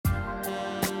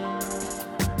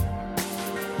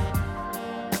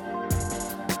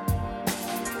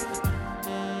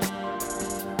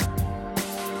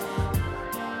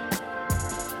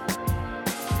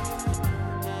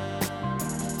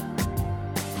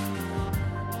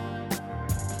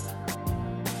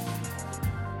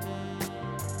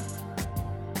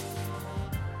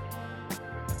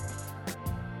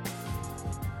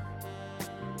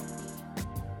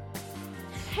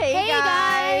Hey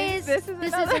guys! This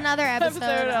is another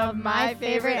episode of my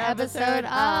favorite episode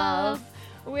of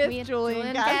with Julie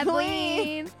and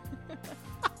Kathleen.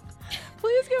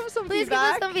 Please give us some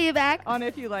feedback on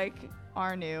if you like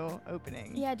our new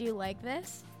opening. Yeah, do you like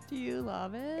this? Do you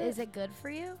love it? Is it good for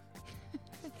you?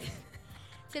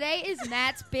 Today is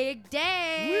Matt's big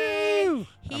day. Woo!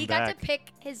 He I'm got back. to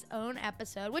pick his own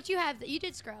episode, which you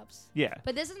did Scrubs. Yeah.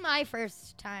 But this is my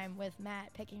first time with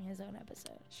Matt picking his own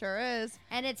episode. Sure is.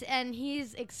 And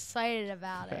he's excited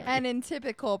about it. And in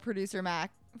typical producer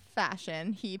Mac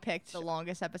fashion, he picked the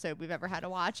longest episode we've ever had to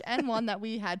watch and one that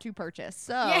we had to purchase.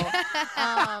 So,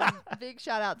 big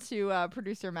shout out to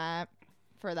producer Matt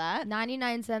for that.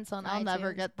 99 cents on I'll iTunes.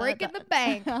 never get that. Breaking the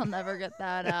bank. I'll never get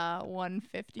that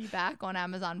 $150 back on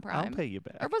Amazon Prime. I'll pay you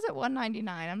back. Or was it $199?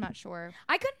 I'm not sure.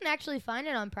 I couldn't actually find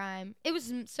it on Prime. It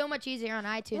was so much easier on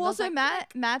iTunes. Well, so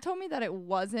Matt told me that it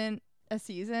wasn't a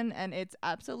season, and it's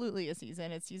absolutely a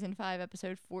season. It's season 5,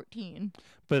 episode 14.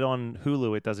 But on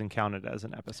Hulu, it doesn't count it as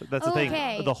an episode. That's the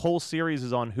thing. The whole series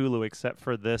is on Hulu except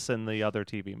for this and the other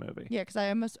TV movie. Yeah, because I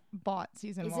almost bought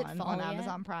season Is it 1 fall on yet?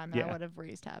 Amazon Prime, and Yeah. I would have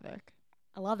raised havoc.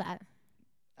 I love that.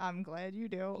 I'm glad you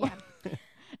do. Yeah.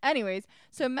 Anyways,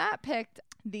 so Matt picked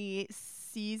the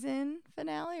season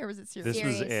finale, or was it series? This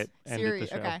was Series. it. Ended Series,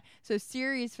 the show. okay. So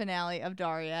series finale of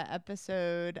Daria,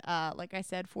 episode, like I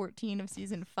said, 14 of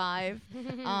season 5.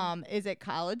 Is it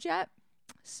college yet?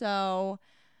 So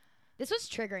This was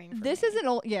triggering for this me. is an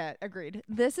old, yeah, agreed.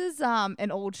 This is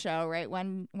an old show, right?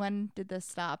 When did this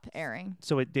stop airing?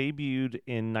 So it debuted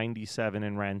in 97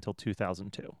 and ran until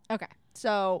 2002. Okay,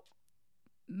 so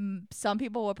some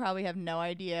people will probably have no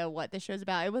idea what this show's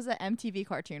about. It was an MTV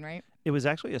cartoon, right? It was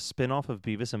actually a spin-off of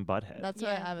Beavis and Butthead. That's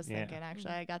what Yeah. I was Yeah. thinking,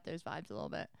 actually. I got those vibes a little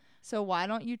bit. So why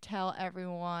don't you tell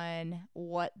everyone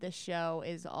what the show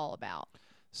is all about?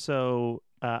 So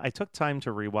I took time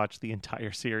to rewatch the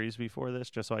entire series before this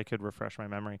just so I could refresh my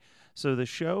memory. So the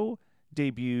show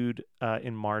debuted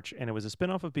in March, and it was a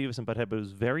spin-off of Beavis and Butthead, but it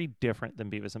was very different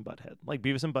than Beavis and Butthead. Like,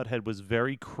 Beavis and Butthead was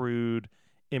very crude,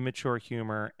 immature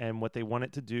humor, and what they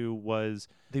wanted to do was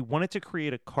they wanted to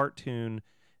create a cartoon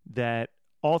that,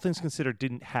 all things considered,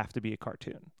 didn't have to be a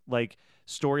cartoon. Like,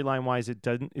 storyline wise, it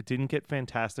didn't get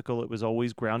fantastical. It was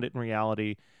always grounded in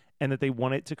reality, and that they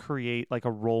wanted to create like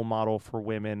a role model for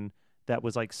women that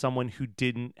was like someone who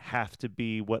didn't have to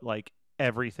be what like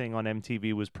everything on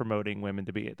MTV was promoting women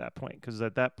to be at that point. Because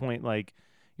at that point, like,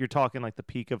 you're talking like the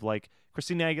peak of like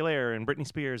Christina Aguilera and Britney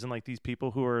Spears and like these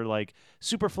people who are like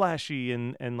super flashy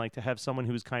and like to have someone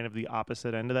who's kind of the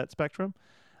opposite end of that spectrum.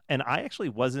 And I actually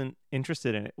wasn't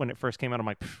interested in it when it first came out. I'm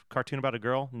like, cartoon about a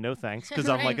girl? No thanks, because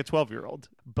I'm like a 12-year-old.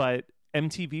 But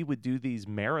MTV would do these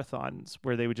marathons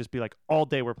where they would just be like, all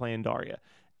day we're playing Daria.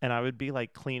 And I would be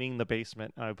like cleaning the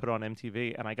basement and I would put it on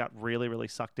MTV, and I got really, really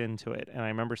sucked into it. And I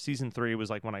remember season 3 was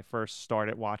like when I first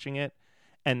started watching it.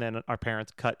 And then our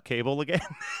parents cut cable again.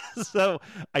 So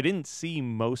I didn't see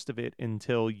most of it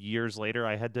until years later.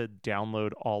 I had to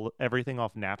download everything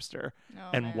off Napster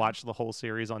and watch the whole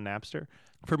series on Napster.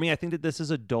 For me, I think that this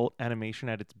is adult animation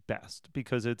at its best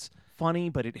because it's funny,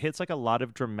 but it hits like a lot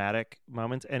of dramatic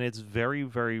moments, and it's very,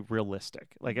 very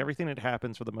realistic. Like, everything that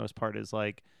happens for the most part is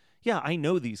like, yeah, I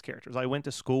know these characters. I went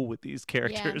to school with these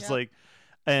characters. Yeah. Like,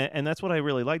 and that's what I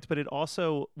really liked. But it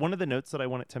also, one of the notes that I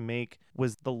wanted to make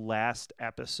was the last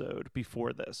episode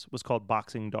before this was called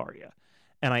Boxing Daria.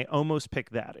 And I almost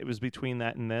picked that. It was between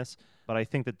that and this. But I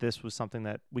think that this was something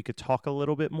that we could talk a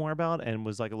little bit more about and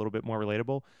was like a little bit more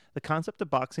relatable. The concept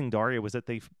of Boxing Daria was that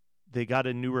they got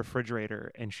a new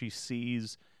refrigerator, and she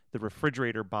sees the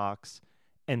refrigerator box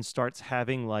and starts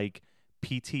having like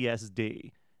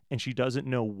PTSD. And she doesn't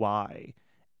know why.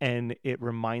 And it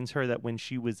reminds her that when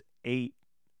she was 8,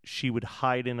 she would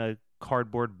hide in a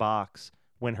cardboard box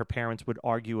when her parents would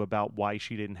argue about why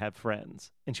she didn't have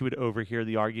friends, and she would overhear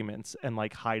the arguments and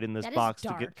like hide in this That is box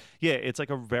dark. to get. Yeah, it's like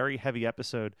a very heavy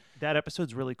episode. That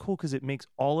episode's really cool because it makes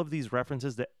all of these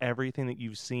references to everything that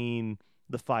you've seen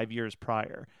the 5 years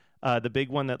prior. The big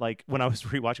one that, like, when I was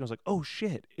rewatching, I was like, oh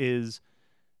shit, is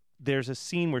there's a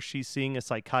scene where she's seeing a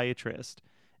psychiatrist,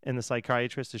 and the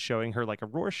psychiatrist is showing her like a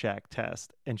Rorschach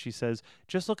test. And she says,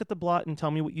 just look at the blot and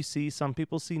tell me what you see. Some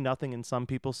people see nothing, and some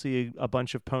people see a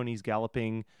bunch of ponies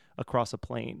galloping across a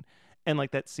plain. And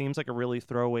like, that seems like a really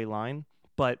throwaway line.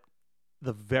 But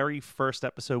the very first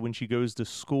episode, when she goes to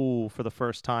school for the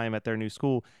first time at their new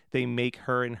school, they make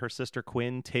her and her sister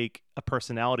Quinn take a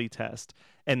personality test.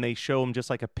 And they show them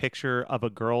just like a picture of a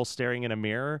girl staring in a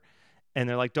mirror. And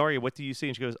they're like, Daria, what do you see?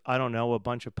 And she goes, I don't know, a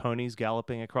bunch of ponies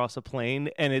galloping across a plain.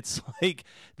 And it's like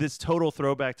this total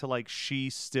throwback to like, she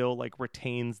still like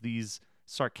retains these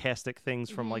sarcastic things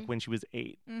from like when she was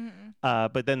 8. Mm-hmm.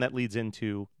 But then that leads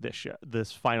into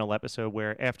this final episode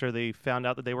where after they found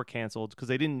out that they were canceled because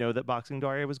they didn't know that Boxing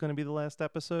Daria was going to be the last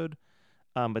episode.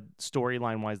 But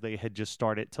storyline wise, they had just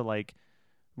started to like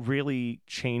really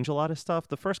change a lot of stuff.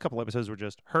 The first couple episodes were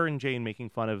just her and Jane making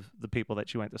fun of the people that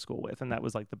she went to school with, and that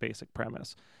was like the basic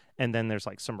premise. And then there's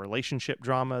like some relationship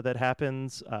drama that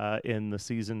happens in the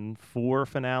season 4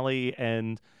 finale,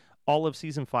 and all of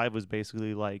season 5 was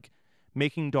basically like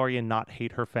making Daria not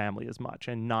hate her family as much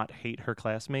and not hate her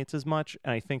classmates as much.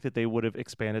 And I think that they would have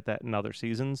expanded that in other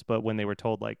seasons, but when they were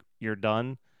told like you're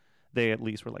done, they at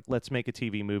least were like, let's make a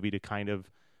TV movie to kind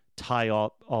of tie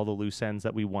all the loose ends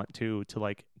that we want to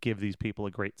like give these people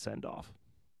a great send off.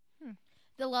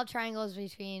 The love triangles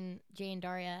between Jane,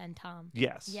 Daria, and Tom.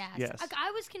 Yes. Like,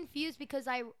 I was confused because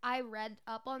I read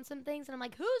up on some things and I'm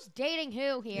like, who's dating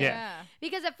who here? Yeah.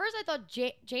 Because at first I thought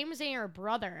Jane was dating her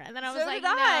brother, and then I was So like,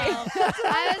 did I. no.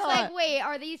 I was like, wait,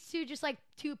 are these two just like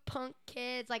two punk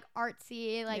kids, like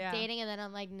artsy, like dating? And then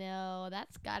I'm like, no,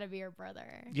 that's got to be her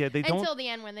brother. Yeah, they don't until the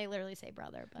end when they literally say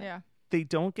brother. But. Yeah. They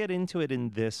don't get into it in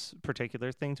this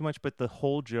particular thing too much, but the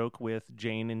whole joke with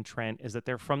Jane and Trent is that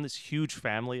they're from this huge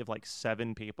family of like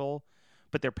 7 people,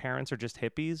 but their parents are just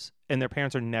hippies and their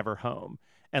parents are never home.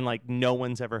 And like no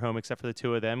one's ever home except for the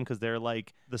 2 of them because they're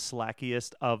like the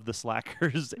slackiest of the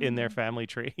slackers in their family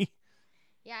tree.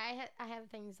 Yeah, I have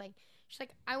things like, she's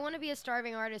like, I want to be a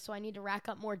starving artist, so I need to rack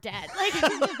up more debt. Like,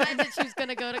 imagine she was going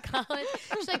to go to college.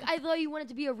 She's like, I thought you wanted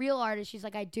to be a real artist. She's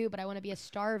like, I do, but I want to be a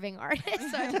starving artist,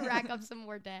 so I have to rack up some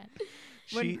more debt.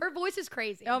 Her voice is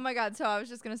crazy. Oh my God. So I was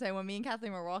just going to say, when me and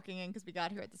Kathleen were walking in, because we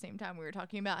got here at the same time, we were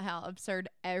talking about how absurd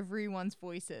everyone's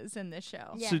voice is in this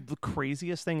show. Yeah. So the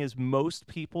craziest thing is most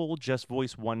people just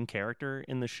voice one character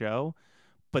in the show,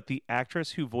 but the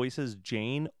actress who voices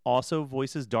Jane also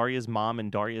voices Daria's mom and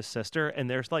Daria's sister, and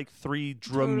there's like 3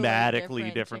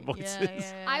 dramatically different voices.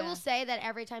 Yeah. I will say that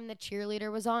every time the cheerleader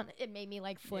was on, it made me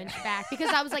like flinch back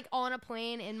because I was like on a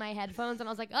plane in my headphones and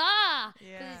I was like, ah,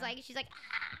 because she's like,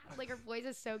 ah, like her voice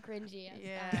is so cringy.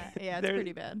 Yeah, it's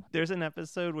pretty bad. There's an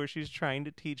episode where she's trying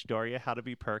to teach Daria how to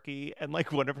be perky, and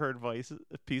like one of her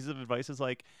pieces of advice is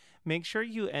like, make sure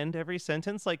you end every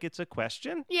sentence like it's a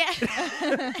question. Yeah.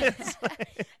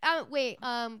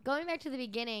 Going back to the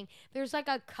beginning, there's like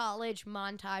a college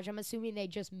montage. I'm assuming they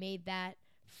just made that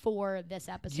for this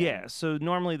episode. Yeah, so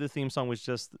normally the theme song was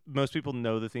just, most people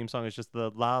know the theme song is just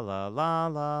the la la la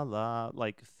la la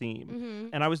like theme. Mm-hmm.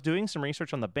 And I was doing some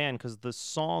research on the band because the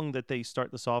song that they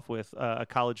start this off with, A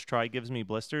College Try Gives Me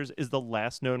Blisters, is the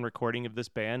last known recording of this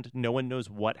band. No one knows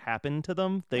what happened to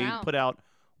them. They put out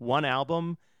one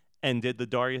album and did the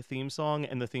Daria theme song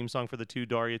and the theme song for the 2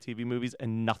 Daria TV movies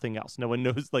and nothing else. No one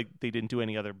knows, like, they didn't do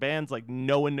any other bands. Like,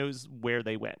 no one knows where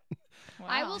they went. Wow.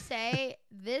 I will say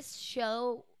this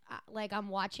show, like, I'm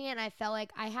watching it and I felt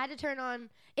like I had to turn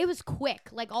on. It was quick.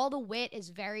 Like, all the wit is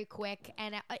very quick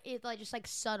and it like just like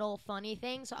subtle funny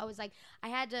things. So I was like, I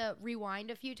had to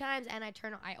rewind a few times and I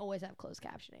always have closed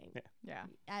captioning. Yeah.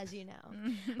 As you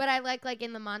know. But I like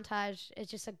in the montage,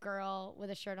 it's just a girl with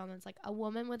a shirt on that's like, a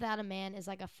woman without a man is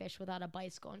like a fish without a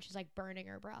bicycle, and she's like burning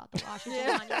her bra at the Washington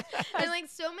Monument. And like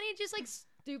so many just like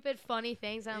stupid funny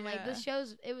things, and I'm like, this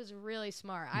it was really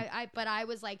smart. But I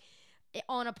was like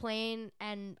on a plane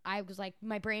and I was like,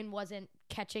 my brain wasn't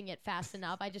catching it fast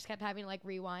enough. I just kept having to like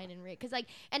rewind and read, because like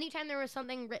anytime there was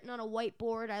something written on a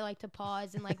whiteboard, I like to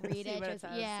pause and like read it. Just,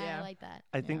 I like that.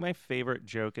 I think my favorite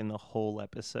joke in the whole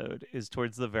episode is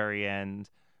towards the very end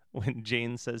when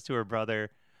Jane says to her brother,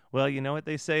 well, you know what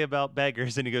they say about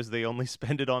beggars, and he goes, they only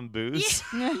spend it on booze.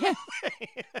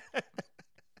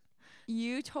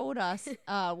 You told us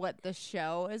what the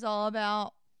show is all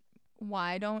about.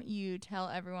 Why don't you tell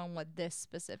everyone what this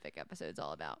specific episode's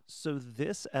all about? So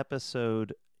this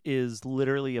episode is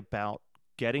literally about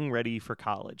getting ready for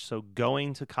college. So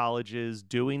going to colleges,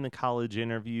 doing the college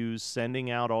interviews,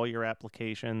 sending out all your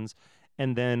applications,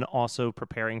 and then also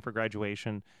preparing for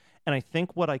graduation. And I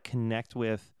think what I connect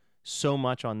with so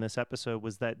much on this episode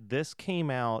was that this came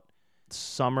out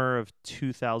summer of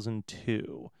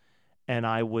 2002, and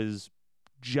I was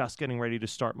just getting ready to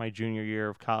start my junior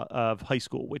year of high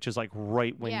school, which is like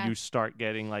right when you start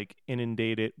getting like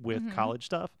inundated with college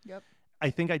stuff. Yep.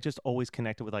 I think I just always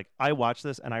connected with like, I watched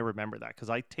this and I remember that because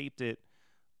I taped it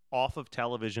off of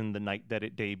television the night that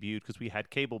it debuted because we had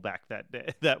cable back that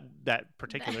day, that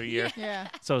particular year. Yeah.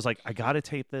 So I was like, I got to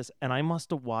tape this. And I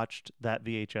must have watched that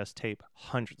VHS tape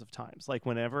hundreds of times. Like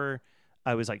whenever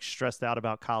I was like stressed out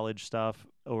about college stuff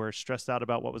or stressed out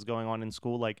about what was going on in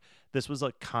school, like this was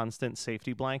a constant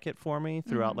safety blanket for me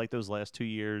throughout like those last 2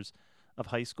 years of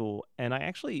high school. And I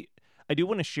I do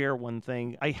want to share one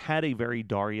thing. I had a very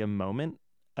Daria moment,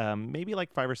 maybe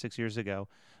like 5 or 6 years ago.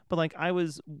 But like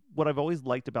what I've always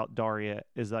liked about Daria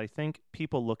is that I think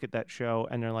people look at that show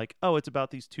and they're like, oh, it's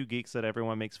about these two geeks that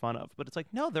everyone makes fun of. But it's like,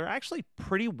 no, they're actually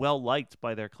pretty well liked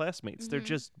by their classmates. They're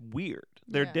just weird.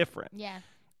 They're different. Yeah.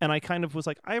 And I kind of was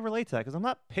like, I relate to that because I'm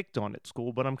not picked on at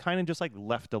school, but I'm kind of just like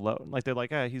left alone. Like they're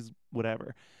like, he's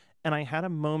whatever. And I had a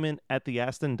moment at the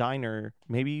Aston Diner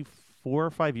maybe 4 or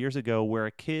 5 years ago where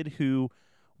a kid who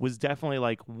was definitely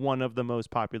like one of the most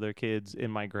popular kids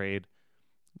in my grade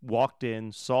walked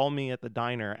in, saw me at the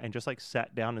diner, and just like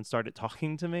sat down and started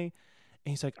talking to me.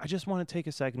 And he's like, I just want to take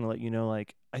a second to let you know,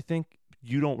 like, I think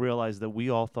you don't realize that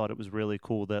we all thought it was really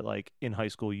cool that like in high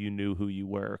school you knew who you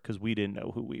were because we didn't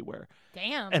know who we were.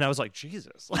 Damn. And I was like,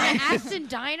 Jesus. Like, Aston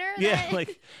Diner? Yeah,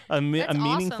 like a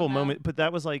meaningful awesome, moment. But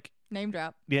that was like, Name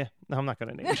drop. yeah, no, I'm not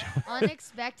going to name drop.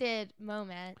 Unexpected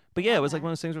moment. But yeah, it was like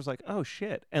one of those things where it's like, oh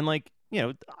shit. And like, you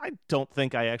know, I don't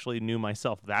think I actually knew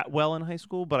myself that well in high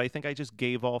school, but I think I just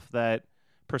gave off that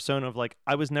persona of like,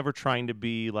 I was never trying to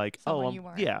be like, Someone you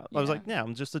weren't. I was like, yeah,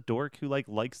 I'm just a dork who like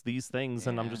likes these things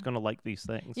and I'm just going to like these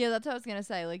things. Yeah, that's what I was going to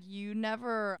say. Like, you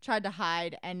never tried to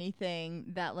hide anything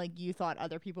that like you thought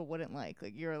other people wouldn't like.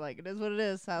 Like, you were like, it is what it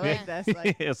is. I like this.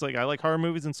 Like, it's like, I like horror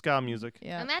movies and ska music.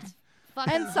 yeah. And that's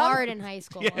fucking hard in high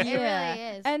school. Yeah. It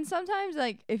really is. And sometimes,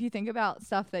 like, if you think about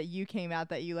stuff that you came out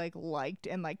that you like liked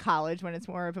in like college when it's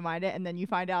more open-minded, and then you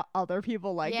find out other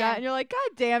people like that, and you're like,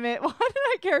 God damn it, why did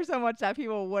I care so much that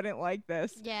people wouldn't like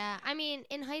this? Yeah, I mean,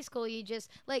 in high school, you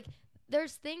just like.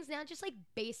 There's things now, just like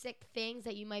basic things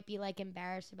that you might be like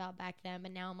embarrassed about back then,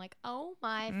 but now I'm like, oh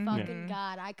my fucking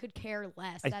God, I could care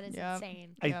less. That is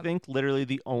insane. I think literally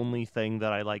the only thing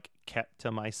that I like kept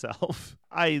to myself,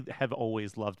 I have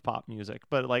always loved pop music,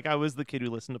 but like I was the kid who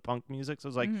listened to punk music, so I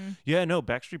was like, yeah, no,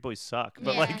 Backstreet Boys suck.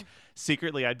 But like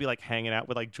secretly I'd be like hanging out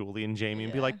with like Julie and Jamie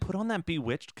and be like, put on that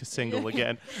Bewitched single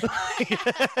again.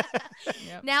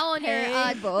 Now on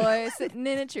Hey boy sitting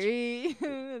in a tree.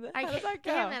 I can't,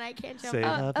 damn it, I can't jump Say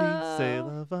up. la vie, say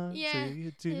la vie, Yeah. say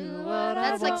you do what I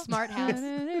That's like want. Smart House.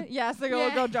 Yes, the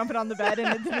girl jumping on the bed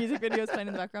and the music videos playing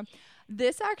in the background.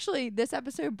 This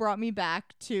episode brought me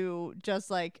back to just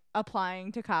like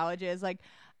applying to colleges. Like,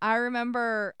 I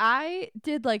remember I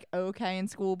did like okay in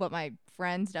school, but my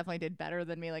friends definitely did better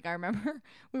than me. Like, I remember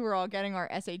we were all getting our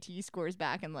SAT scores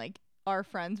back, and like our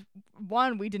friends,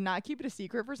 we did not keep it a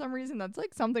secret for some reason. That's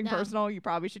like something personal you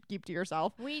probably should keep to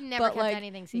yourself. We never kept like,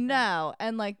 anything secret. No,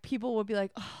 and like people would be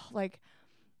like, oh, like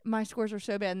my scores are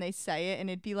so bad, and they say it, and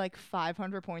it'd be like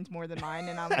 500 points more than mine,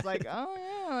 and I was like, oh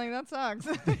yeah, like that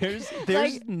sucks. There's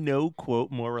Like, no quote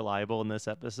more reliable in this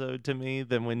episode to me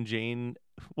than when Jane.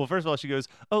 Well, first of all, she goes,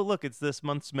 "Oh look, it's this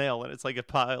month's mail," and it's like a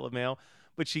pile of mail.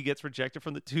 But she gets rejected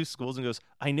from the 2 schools and goes,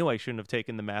 I knew I shouldn't have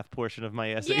taken the math portion of my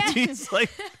SATs. Like,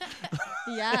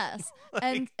 yes.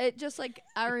 And it just like,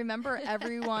 I remember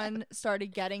everyone started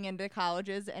getting into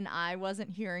colleges and I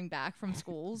wasn't hearing back from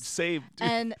schools. saved.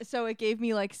 And so it gave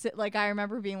me like I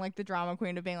remember being like the drama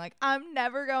queen of being like, I'm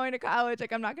never going to college.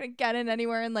 Like, I'm not going to get in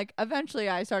anywhere. And like, eventually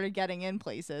I started getting in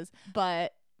places,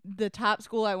 but the top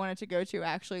school I wanted to go to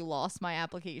actually lost my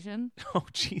application. Oh,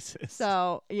 Jesus.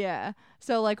 So, yeah.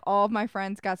 So, like, all of my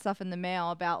friends got stuff in the mail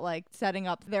about, like, setting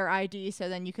up their ID so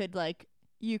then you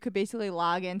could basically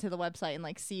log into the website and,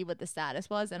 like, see what the status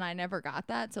was. And I never got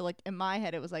that. So, like, in my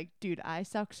head, it was like, dude, I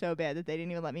suck so bad that they didn't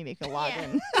even let me make a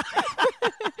login.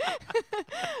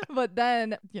 But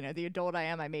then, you know, the adult I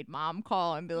am, I made mom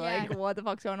call and be like, what the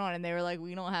fuck's going on? And they were like,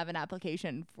 we don't have an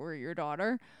application for your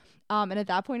daughter. And at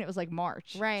that point, it was like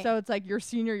March. Right. So it's like your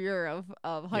senior year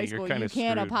of high school. You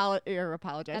can't apologize.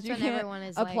 That's you when can't everyone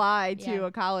is apply to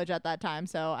a college at that time.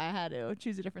 So I had to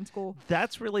choose a different school.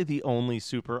 That's really the only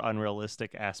super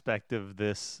unrealistic aspect of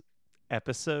this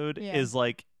episode is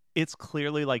like, it's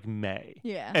clearly like May.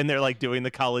 Yeah. And they're like doing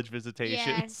the college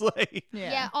visitations. Like,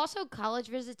 yeah. Also, college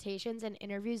visitations and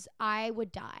interviews, I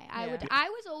would die. I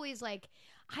was always like,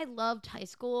 I loved high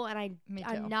school and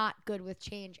I'm not good with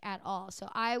change at all. So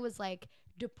I was like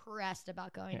depressed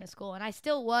about going to school, and I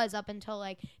still was up until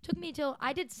like took me till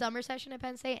I did summer session at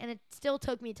Penn State, and it still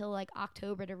took me till like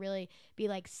October to really be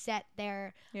like set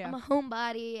there. I'm a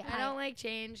homebody. I don't like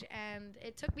change, and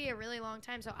it took me a really long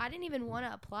time. So I didn't even want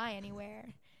to apply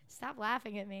anywhere. Stop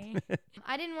laughing at me.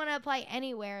 I didn't want to apply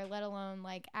anywhere, let alone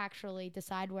like actually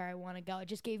decide where I want to go. It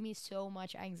just gave me so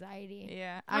much anxiety.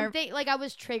 Yeah. I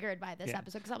was triggered by this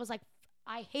episode because I was like,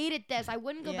 I hated this. I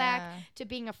wouldn't go back to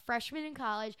being a freshman in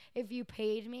college if you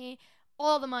paid me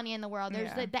all the money in the world.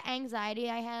 There's the anxiety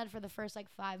I had for the first like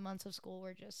 5 months of school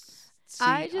were just... See,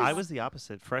 I was the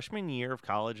opposite. Freshman year of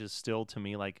college is still to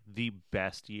me like the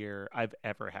best year I've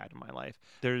ever had in my life.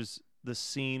 There's the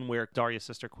scene where Daria's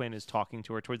sister Quinn is talking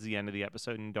to her towards the end of the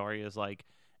episode, and Daria is like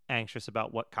anxious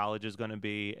about what college is going to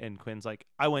be, and Quinn's like,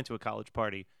 I went to a college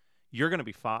party, you're going to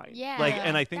be fine. Yeah. Like,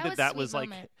 and I think that was was like,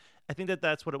 moment. I think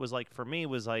that's what it was like for me,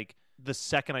 was like the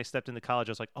second I stepped into college,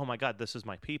 I was like, oh my God, this is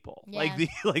my people. Yeah.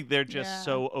 Like they're just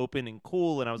so open and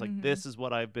cool. And I was like, Mhm. this is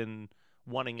what I've been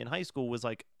wanting in high school, was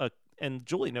like and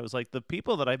Julie knows, like the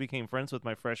people that I became friends with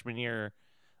my freshman year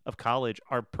of college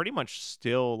are pretty much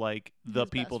still like the His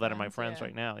people best that are my friends,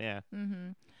 friends yeah. right now.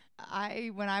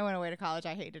 Yeah. When I went away to college,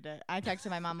 I hated it. I texted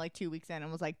my mom like 2 weeks in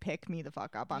and was like, "Pick me the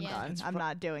fuck up. I'm Yeah. done. I'm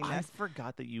not doing I this."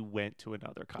 forgot that you went to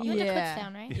another You college. went to Yeah.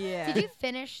 Kutztown, right? Yeah. Did you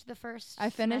finish the first? I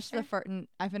finished semester?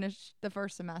 I finished the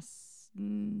first semester.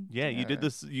 Yeah, you did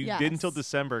this. You did until Yes.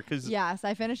 December, because Yes,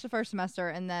 I finished the first semester,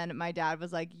 and then my dad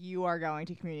was like, "You are going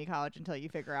to community college until you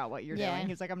figure out what you're Yeah. doing."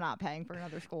 He was like, "I'm not paying for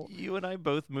another school." you and I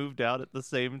both moved out at the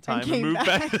same time and came moved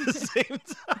back back. at the same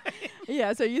time.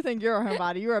 Yeah, so you think you're a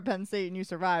homebody? You were at Penn State and you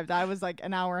survived. I was like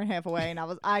an hour and a half away, and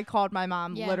I called my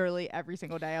mom Yeah. literally every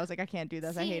single day. I was like, "I can't do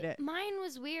this. I See, hate it." Mine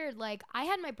was weird. Like, I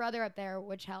had my brother up there,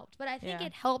 which helped. But I think Yeah.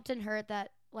 it helped and hurt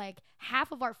that, like,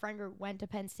 half of our friend group went to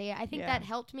Penn State. I think Yeah. that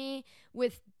helped me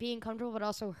with being comfortable, but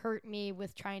also hurt me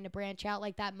with trying to branch out.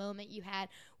 Like, that moment you had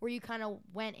where you kind of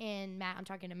went in, Matt, I'm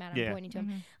talking to Matt, Yeah. I'm pointing to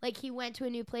him. Like, he went to a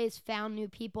new place, found new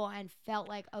people, and felt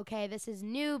like, okay, this is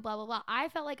new, blah, blah, blah. I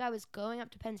felt like I was going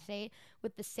up to Penn State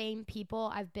with the same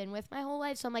people I've been with my whole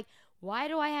life. So I'm like, why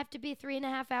do I have to be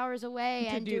 3.5 hours away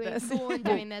To and do doing this. school and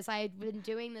doing this? I've been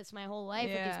doing this my whole life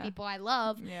with Yeah. these people I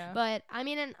love. Yeah. But I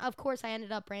mean, and of course, I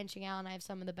ended up branching out, and I have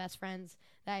some of the best friends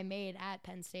that I made at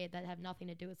Penn State that have nothing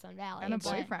to do with Sun Valley. And a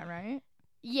but- boyfriend, right?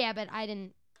 Yeah, but I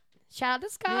didn't. Shout out to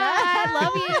Scott. Yeah. I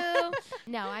love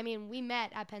you. No, I mean, we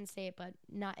met at Penn State, but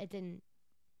it didn't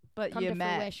But come you to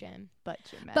met. fruition. But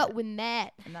you met. But we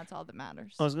met. and that's all that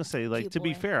matters. I was gonna say, like, Cute to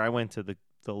be boy. fair, I went to the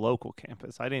local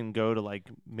campus. I didn't go to like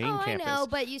main Oh, campus. I know,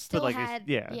 but you still like, had.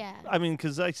 yeah. I mean,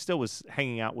 because I still was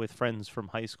hanging out with friends from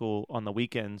high school on the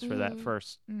weekends for that Mhm.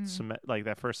 first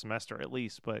that first semester at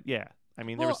least. But yeah, I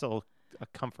mean, there Well, was still a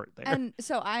comfort there. And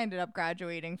so I ended up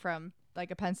graduating from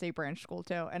like a Penn State branch school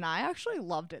too, and I actually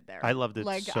loved it there. I loved it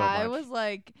like so I much. was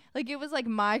like it was like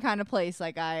my kind of place.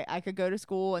 Like I could go to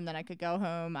school and then I could go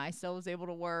home. I still was able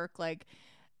to work, like,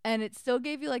 and it still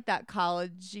gave you like that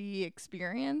college-y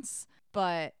experience.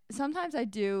 But sometimes I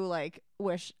do like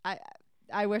wish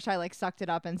I wish I like sucked it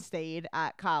up and stayed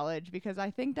at college, because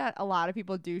I think that a lot of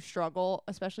people do struggle,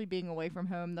 especially being away from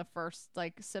home the first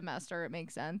like semester. It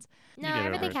makes sense. No, get over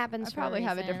everything it. happens. I for probably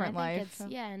have a reason. different I think life.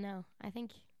 it's- Yeah, no, I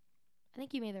think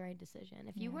you made the right decision.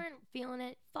 If you Yeah. weren't feeling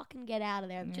it, fucking get out of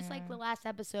there. Just like Yeah. the last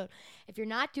episode. If you're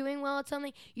not doing well at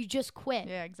something, you just quit.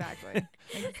 Yeah, exactly.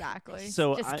 Exactly.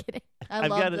 So Just kidding. I I've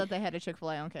loved got that they had a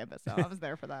Chick-fil-A on campus, so I was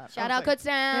there for that. Shout I out was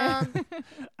Kutztown.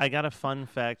 I got a fun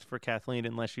fact for Kathleen,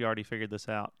 unless you already figured this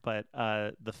out. But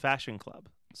the Fashion Club.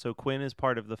 So Quinn is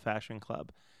part of the Fashion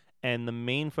Club, and the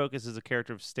main focus is a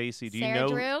character of Stacy. Do you Sarah know?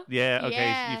 Drew? Yeah. Okay.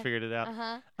 Yeah. You figured it out.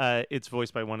 Uh-huh. It's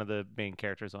voiced by one of the main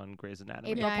characters on Grey's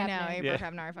Anatomy. April Yeah, I know. Kepner. April Yeah.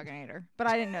 Kepner, I fucking hate her. But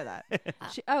I didn't know that.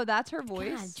 That's her God,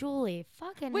 voice? Julie,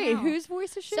 fucking Wait, hell. whose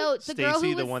voice is she? So the girl Stacy,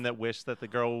 who the was, one that wished that the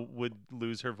girl would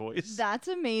lose her voice. That's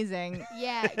amazing.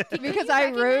 yeah, Did Because you I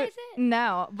recognize wrote it?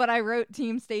 no, but I wrote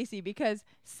Team Stacy because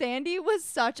Sandy was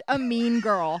such a mean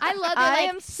girl. I love it. I Like,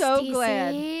 am so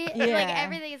glad. "Stacey," Yeah. Like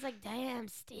everything is like, damn,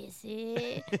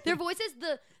 Stacy. Their voices,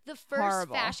 the first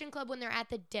Horrible. fashion club when they're at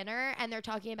the dinner and they're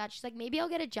talking about, she's like, maybe I'll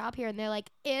get a job here, and they're like,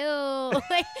 ew,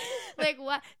 like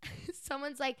what?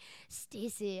 Someone's like,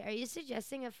 Stacy, are you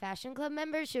suggesting a fashion club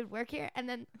member should work here? And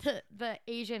then the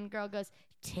Asian girl goes,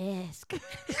 Tisk. Like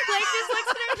just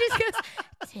looks at her and just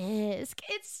goes, Tisk.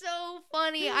 It's so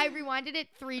funny. I rewinded it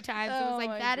 3 times. I Oh was like,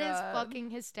 my that is God. fucking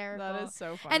hysterical. That is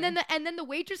so funny. And then the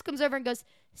waitress comes over and goes,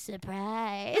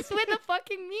 surprise, with a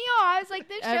fucking meal. I was like,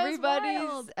 this show's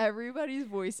wild. everybody's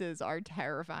voices are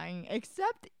terrifying.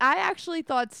 Except I actually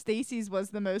thought Stacy's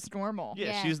was the most normal. Yeah,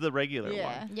 Yeah. she's the regular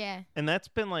Yeah. one. Yeah. And that's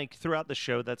been like throughout the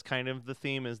show, that's kind of the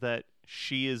theme, is that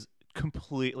she is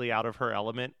completely out of her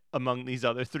element among these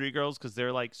other 3 girls, because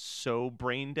they're like so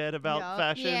brain dead about Yup.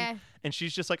 fashion. Yeah. And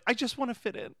she's just like, I just want to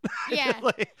fit in. Yeah.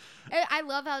 Like, I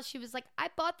love how she was like, I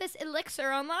bought this elixir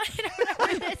online or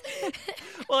whatever it is.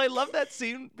 well, I love that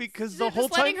scene because the Just whole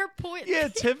letting time, her point. yeah,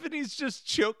 Tiffany's just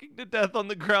choking to death on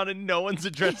the ground and no one's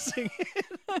addressing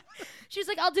it. She's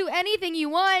like, I'll do anything you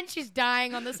want. She's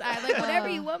dying on the side. Like, whatever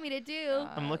you want me to do.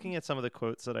 I'm looking at some of the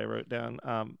quotes that I wrote down.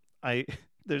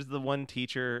 There's the one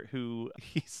teacher who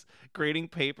he's grading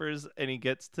papers and he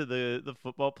gets to the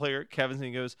football player, Kevin, and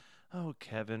he goes, oh,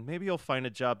 Kevin, maybe you'll find a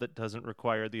job that doesn't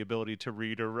require the ability to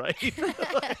read or write.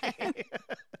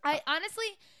 I honestly,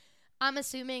 I'm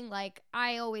assuming like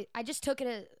I just took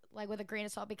it like with a grain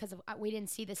of salt because of we didn't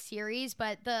see the series,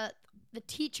 but the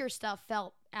teacher stuff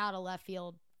felt out of left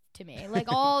field to me.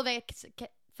 Like all of it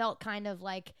felt kind of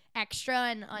like extra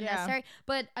and unnecessary.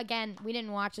 But again, we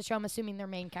didn't watch the show. I'm assuming they're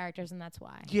main characters, and that's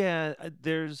why. Yeah,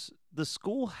 the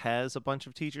school has a bunch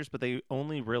of teachers, but they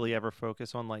only really ever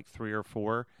focus on like 3 or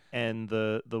 4. And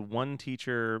the one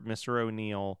teacher, Mr.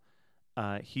 O'Neill,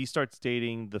 he starts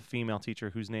dating the female teacher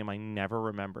whose name I never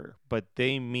remember. But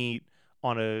they meet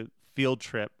on a field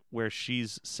trip where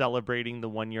she's celebrating the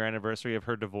 1-year anniversary of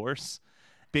her divorce,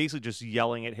 basically just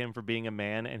yelling at him for being a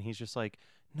man. And he's just like,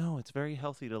 no, it's very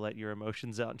healthy to let your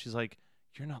emotions out. And she's like,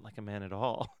 you're not like a man at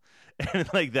all. And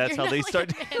like that's how they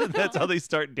start that's how they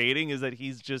start dating, is that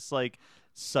he's just like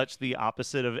such the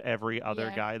opposite of every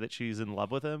other guy that she's in love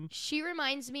with him. She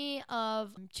reminds me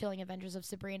of Chilling Adventures of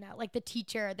Sabrina, like the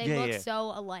teacher. They look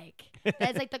so alike.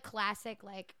 That's like the classic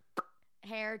like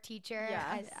hair teacher.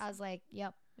 Yes. I was like,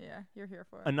 yep. Yeah, you're here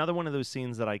for it. Another one of those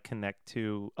scenes that I connect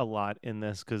to a lot in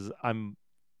this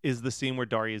is the scene where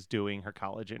Daria is doing her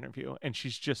college interview, and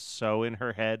she's just so in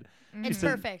her head. It's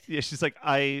perfect. Yeah, she's like,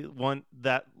 I want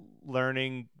that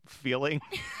learning feeling.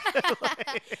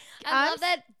 I love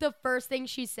that the first thing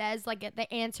she says, like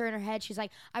the answer in her head, she's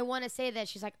like, I want to say that.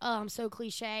 She's like, oh, I'm so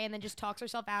cliche, and then just talks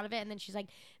herself out of it, and then she's like,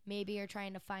 maybe you're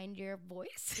trying to find your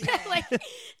voice. Like,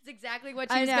 it's exactly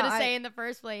what she was going to say in the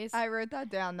first place. I wrote that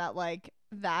down, that like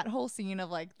that whole scene of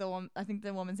like the one, I think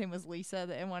the woman's name was Lisa,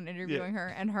 the one interviewing her,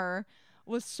 and her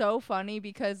was so funny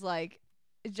because like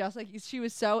just like she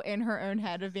was so in her own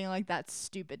head of being like, that's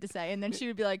stupid to say, and then she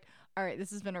would be like, all right,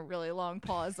 this has been a really long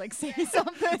pause, like say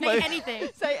something. Say anything.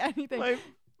 Say anything.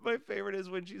 My favorite is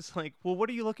when she's like, well, what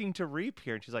are you looking to reap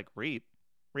here? And she's like, reap.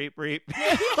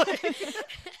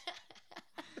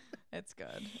 It's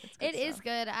good. It is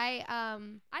good. I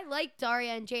like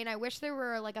Daria and Jane. I wish there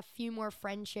were like a few more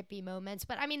friendshipy moments,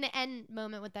 but I mean the end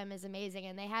moment with them is amazing,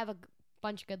 and they have a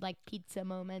bunch of good like pizza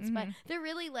moments, but they're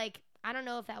really like, I don't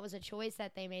know if that was a choice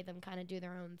that they made them kind of do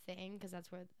their own thing, because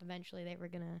that's what eventually they were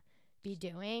gonna be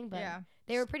doing, but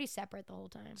they were pretty separate the whole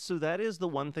time. So that is the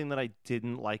one thing that I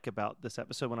didn't like about this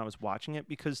episode when I was watching it,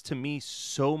 because to me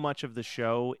so much of the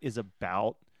show is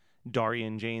about Daria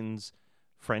and Jane's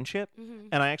friendship.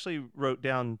 And I actually wrote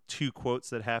down 2 quotes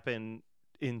that happen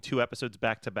in 2 episodes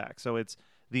back to back. So it's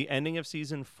the ending of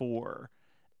season 4,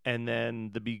 and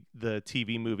then the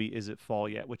TV movie Is It Fall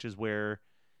Yet, which is where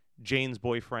Jane's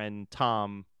boyfriend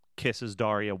Tom kisses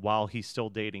Daria while he's still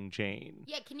dating Jane.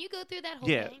 Yeah, can you go through that whole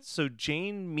thing? So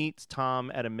Jane meets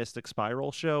Tom at a Mystic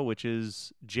Spiral show, which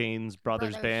is Jane's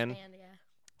brother's band.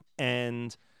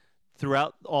 And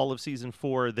throughout all of season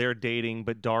 4, they're dating,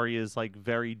 but Daria is like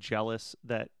very jealous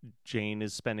that Jane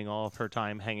is spending all of her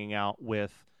time hanging out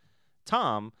with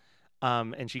Tom.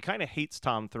 And she kind of hates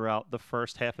Tom throughout the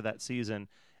first half of that season.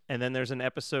 And then there's an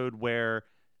episode where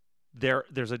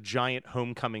there's a giant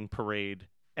homecoming parade,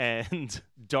 and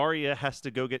Daria has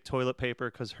to go get toilet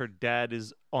paper because her dad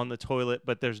is on the toilet,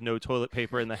 but there's no toilet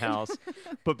paper in the house.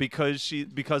 But because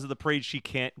of the parade, she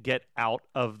can't get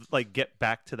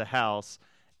back to the house.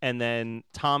 And then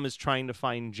Tom is trying to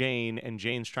find Jane, and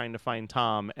Jane's trying to find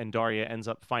Tom, and Daria ends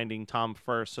up finding Tom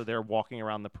first. So they're walking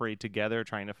around the parade together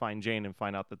trying to find Jane, and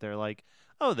find out that they're like,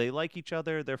 oh, they like each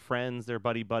other, they're friends, they're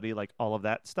buddy, like all of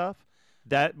that stuff.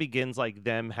 That begins like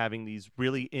them having these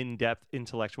really in-depth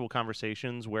intellectual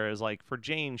conversations, whereas like for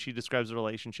Jane, she describes the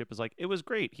relationship as like, it was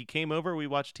great. He came over, we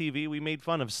watched TV, we made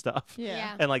fun of stuff.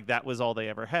 Yeah. And like that was all they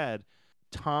ever had.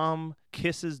 Tom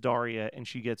kisses Daria, and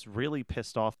she gets really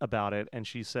pissed off about it. And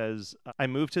she says, I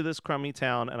moved to this crummy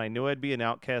town, and I knew I'd be an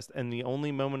outcast. And the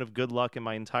only moment of good luck in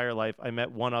my entire life, I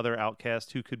met one other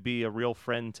outcast who could be a real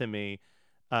friend to me,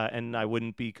 and I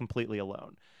wouldn't be completely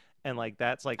alone. And like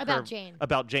that's like about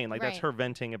Jane. Like that's her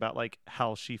venting about like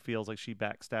how she feels like she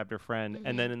backstabbed her friend.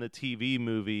 And then in the TV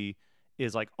movie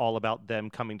is like all about them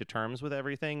coming to terms with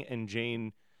everything. And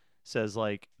Jane says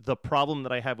like, the problem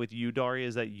that I have with you, Daria,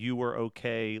 is that you were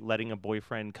okay letting a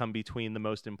boyfriend come between the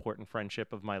most important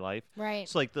friendship of my life. Right.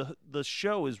 So like the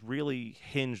show is really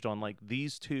hinged on like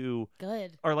these two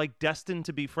good are like destined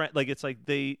to be friends. Like it's like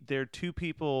they're 2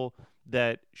 people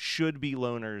that should be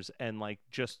loners, and like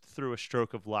just through a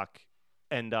stroke of luck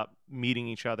end up meeting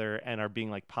each other and are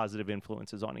being like positive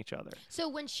influences on each other. So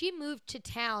when she moved to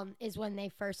town is when they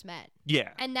first met. Yeah.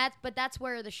 And that's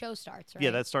where the show starts, right? Yeah,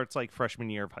 that starts like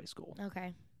freshman year of high school.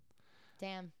 Okay.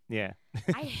 Damn. Yeah.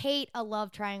 I hate a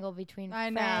love triangle between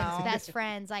friends, best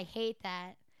friends. I hate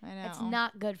that. I know. It's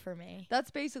not good for me. That's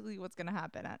basically what's going to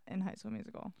happen in High School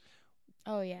Musical.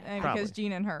 Oh yeah. And Probably. because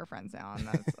Gina and her are friends now, and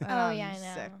that's Oh, yeah, I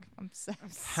know. sick. I'm sick. I'm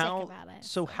sick How about it.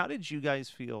 so? How did you guys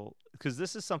feel? Because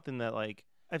this is something that like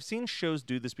I've seen shows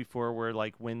do this before, where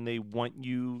like when they want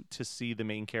you to see the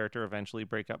main character eventually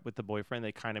break up with the boyfriend,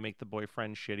 they kind of make the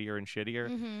boyfriend shittier and shittier.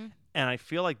 Mm-hmm. And I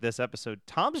feel like this episode,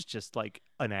 Tom's just like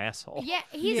an asshole. Yeah,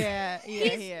 He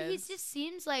he is. just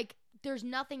seems like there's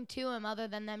nothing to him other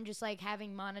than them just like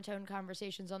having monotone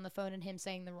conversations on the phone and him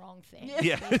saying the wrong thing.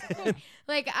 Yeah. basically.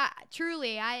 Like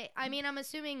truly, I mean, I'm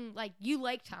assuming like you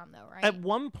like Tom though, right? At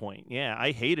one point, yeah,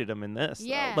 I hated him in this. though.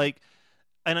 Yeah. Like,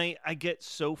 and I get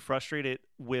so frustrated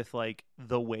with like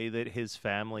the way that his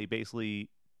family basically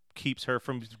keeps her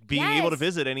from being able to Yes.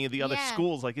 visit any of the other Yeah.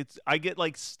 schools. Like I get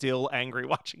like still angry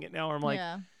watching it now. Where I'm like,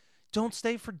 yeah. don't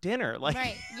stay for dinner. Like,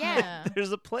 Right. Yeah.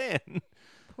 there's a plan.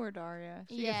 Poor Daria.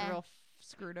 She Yeah. gets real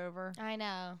screwed over. I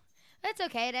know. That's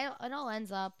okay. It all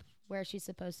ends up where she's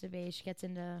supposed to be. She gets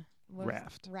into what was it?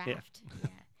 Raft. Yeah. Raft. Yeah.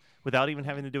 Without even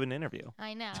having to do an interview.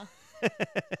 I know.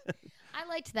 I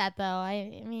liked that though.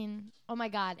 I mean, oh my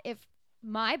god, if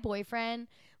my boyfriend,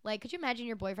 like, could you imagine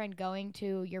your boyfriend going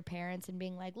to your parents and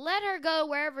being like, "Let her go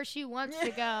wherever she wants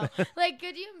to go"? Like,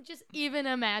 could you just even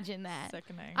imagine that?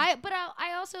 Sickening. I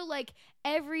also like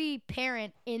every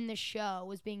parent in the show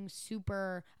was being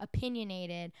super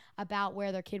opinionated about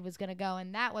where their kid was going to go,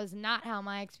 and that was not how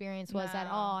my experience was at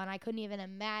No. all. And I couldn't even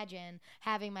imagine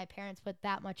having my parents put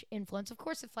that much influence. Of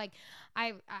course, if like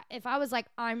if I was like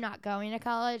I'm not going to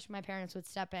college, my parents would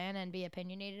step in and be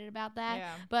opinionated about that.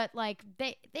 Yeah. But like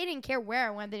they didn't care where I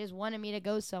went; they just wanted me to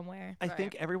go somewhere. I Right.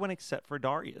 think everyone except for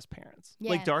Daria's parents. Yeah.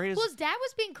 Like Daria's. Well, his dad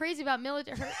was being crazy about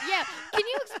military. Yeah, can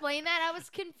you explain that? I was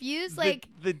confused. Like,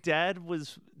 the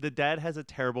dad has a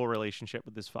terrible relationship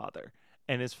with his father,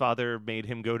 and his father made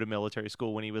him go to military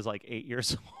school when he was like 8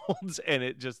 years old, and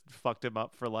it just fucked him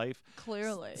up for life.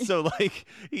 Clearly. So like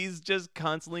he's just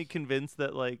constantly convinced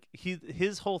that like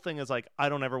his whole thing is like I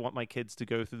don't ever want my kids to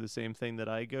go through the same thing that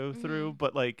I go through,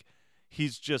 but like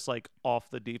he's just like off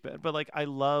the deep end. But like I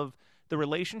love the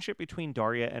relationship between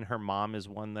Daria and her mom is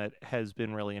one that has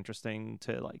been really interesting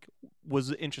to like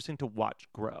was interesting to watch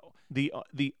grow.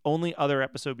 The only other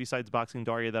episode besides Boxing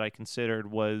Daria that I considered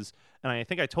was, and I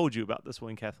think I told you about this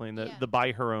one, Kathleen, the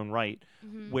By Her Own Right,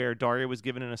 where Daria was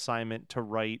given an assignment to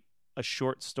write a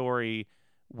short story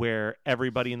where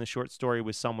everybody in the short story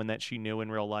was someone that she knew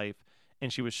in real life,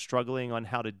 and she was struggling on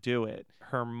how to do it.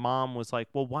 Her mom was like,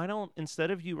 well, why don't, instead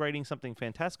of you writing something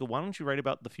fantastical, why don't you write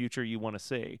about the future you want to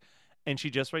see? And she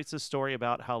just writes this story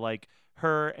about how like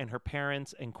her and her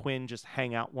parents and Quinn just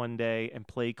hang out one day and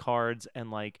play cards, and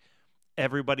like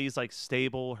everybody's like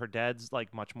stable. Her dad's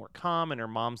like much more calm, and her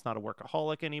mom's not a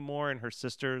workaholic anymore, and her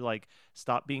sister like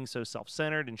stopped being so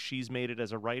self-centered, and she's made it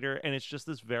as a writer. And it's just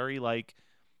this very like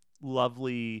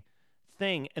lovely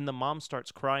thing. And the mom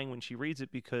starts crying when she reads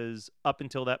it, because up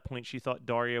until that point she thought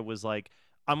Daria was like,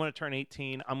 I'm going to turn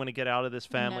 18, I'm going to get out of this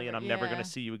family, and I'm never going to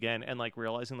see you again. And like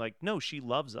realizing like, no, she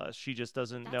loves us, she just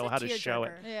doesn't That's know a how to show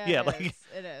it. tearjerker. Yeah, like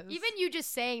it is. even you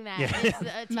just saying that. Yeah. Is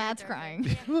a Matt's tearjerker. crying.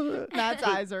 Yeah. Matt's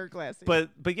eyes are glassy. But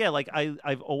yeah, like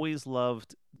I've always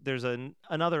loved, there's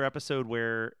another episode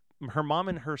where her mom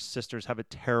and her sisters have a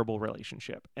terrible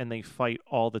relationship, and they fight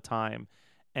all the time,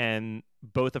 and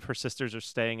both of her sisters are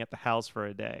staying at the house for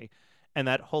a day. And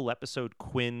that whole episode,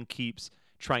 Quinn keeps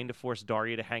trying to force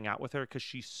Daria to hang out with her because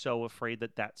she's so afraid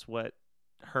that that's what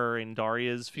her and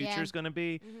Daria's future is going to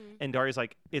be. Mhm. And Daria's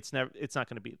like, it's not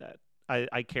going to be that.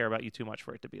 I care about you too much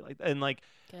for it to be like that. And like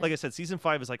Good. like I said, season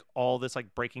 5 is like all this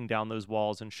like breaking down those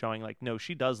walls and showing like, no,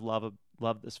 she does love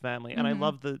this family. And I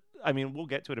love I mean, we'll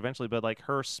get to it eventually, but like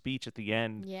her speech at the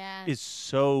end Yeah. is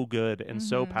so good and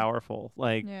so powerful.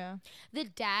 Like, yeah. The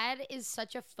dad is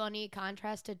such a funny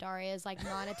contrast to Daria's like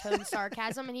monotone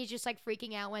sarcasm, and he's just like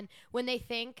freaking out when they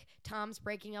think Tom's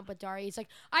breaking up with Daria. He's like,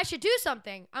 I should do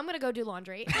something. I'm gonna go do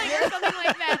laundry, like, or something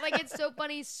like that. Like, it's so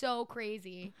funny, so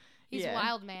crazy. He's Yeah.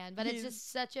 wild man, but it's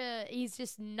just he's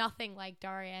just nothing like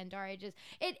Daria, and Daria just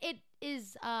it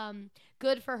is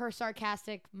good for her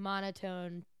sarcastic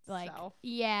monotone like Self.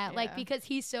 yeah, like Yeah. because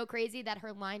he's so crazy that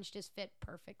her lines just fit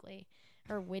perfectly.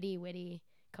 Her witty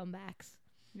comebacks.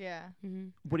 Yeah. Mm-hmm.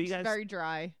 what do you It's guys? very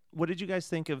dry. What did you guys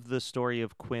think of the story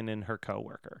of Quinn and her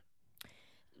coworker?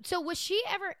 So was she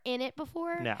ever in it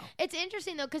before? No. It's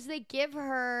interesting though because they give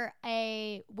her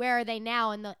a "Where Are They Now"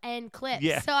 in the end clips.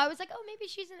 Yeah. So I was like, oh, maybe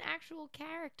she's an actual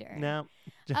character. No.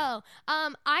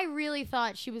 I really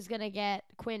thought she was gonna get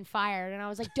Quinn fired, and I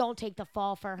was like, don't take the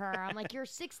fall for her. I'm like, you're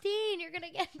 16, you're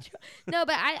gonna get in trouble. No,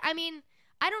 but I mean,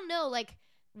 I don't know. Like,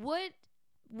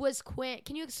 was Quinn?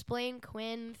 Can you explain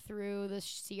Quinn through the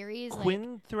series?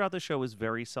 Quinn throughout the show is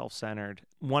very self-centered.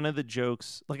 One of the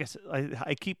jokes, like I said,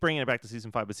 I keep bringing it back to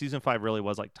season 5, but season 5 really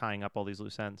was like tying up all these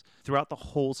loose ends. Throughout the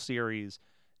whole series,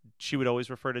 she would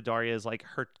always refer to Daria as like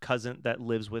her cousin that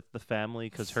lives with the family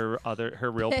because her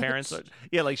real parents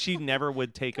like she never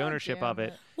would take ownership of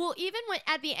it. Well, even when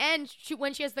at the end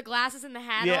when she has the glasses and the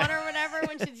hat on or whatever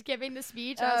when she's giving the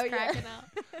speech, I was cracking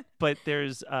up. But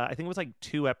there's I think it was like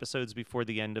 2 episodes before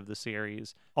the end of the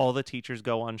series, all the teachers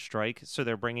go on strike, so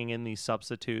they're bringing in these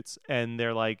substitutes and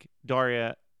they're like,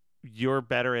 Daria, you're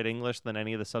better at English than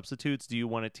any of the substitutes. Do you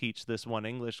want to teach this one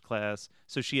English class?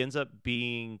 So she ends up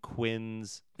being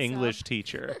Quinn's English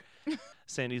teacher.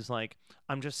 Sandy's like,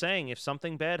 I'm just saying, if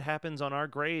something bad happens on our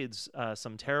grades,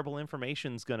 some terrible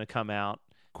information's going to come out.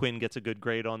 Quinn gets a good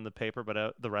grade on the paper,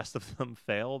 but the rest of them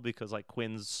fail because like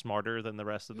Quinn's smarter than the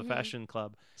rest of the fashion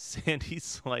club.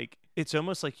 Sandy's like, it's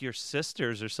almost like you're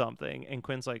sisters or something. And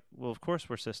Quinn's like, well, of course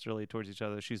we're sisterly towards each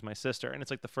other. She's my sister. And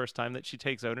it's like the first time that she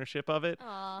takes ownership of it.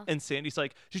 Aww. And Sandy's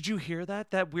like, did you hear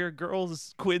that? That weird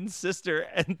girl's Quinn's sister.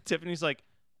 And Tiffany's like,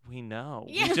 we know.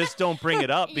 Yeah. We just don't bring it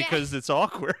up because it's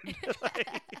awkward.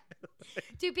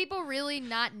 Do people really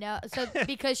not know? So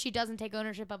because she doesn't take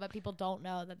ownership of it, people don't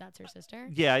know that that's her sister?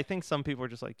 Yeah, I think some people are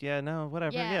just like, yeah, no,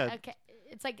 whatever. Yeah. Okay.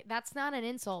 It's like, that's not an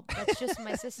insult. That's just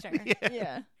my sister.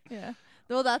 Yeah.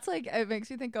 Well, that's like, it makes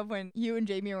me think of when you and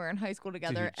Jamie were in high school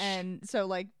together. Dude. And so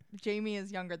like Jamie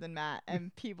is younger than Matt,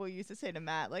 and people used to say to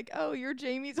Matt like, oh, you're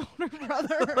Jamie's older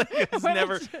brother.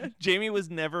 Like, Jamie was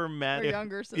never mad her at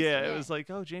younger sister. Yeah, it was like,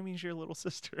 oh, Jamie's your little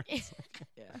sister. It's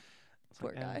Yeah.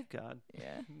 Poor like, guy. Oh, God.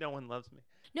 Yeah. No one loves me.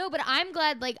 No, but I'm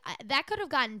glad, like, that could have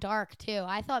gotten dark, too.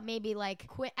 I thought maybe, like,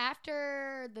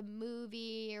 after the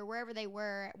movie or wherever they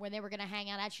were, when they were going to hang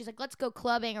out, she's like, let's go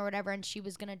clubbing or whatever, and she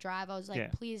was going to drive. I was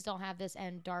like, please don't have this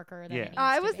end darker than it needs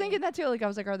I to was be. thinking that, too. Like, I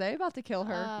was like, are they about to kill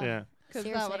her? Yeah.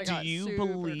 Seriously. Do you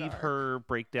believe her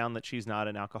breakdown that she's not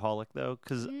an alcoholic, though?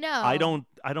 Because No. I don't.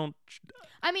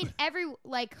 I mean,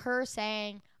 her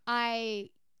saying,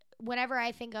 whenever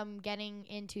I think I'm getting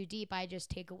in too deep, I just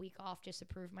take a week off just to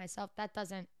prove myself. That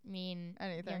doesn't mean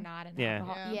anything. You're not an Yeah.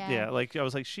 alcoholic. Yeah. Like, I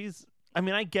was like,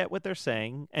 I get what they're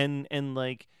saying. And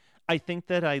like, I think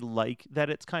that I like that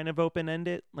it's kind of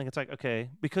open-ended. Like, it's like, okay.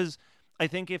 Because I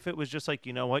think if it was just like,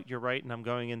 you know what, you're right, and I'm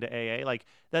going into AA, like,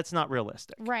 that's not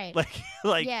realistic. Right.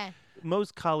 Like yeah.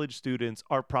 most college students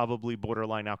are probably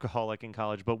borderline alcoholic in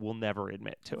college, but will never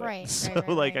admit to it. Right. So,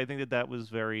 right. I think that was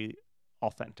very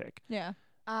authentic. Yeah.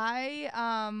 I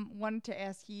wanted to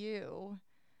ask you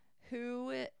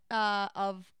who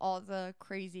of all the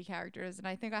crazy characters, and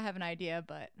I think I have an idea,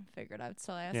 but figured I'd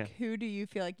still ask, who do you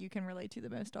feel like you can relate to the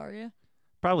most, Daria?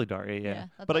 Probably Daria, yeah.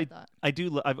 That's but what I thought. I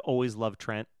do. I've always loved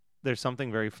Trent. There's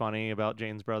something very funny about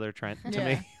Jane's brother Trent to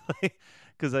me,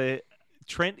 because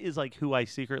Trent is like who I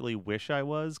secretly wish I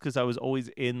was, because I was always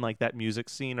in like that music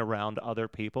scene around other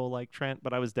people like Trent,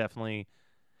 but I was definitely.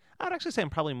 I'd actually say I'm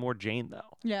probably more Jane,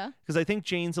 though. Yeah. Because I think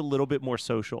Jane's a little bit more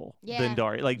social than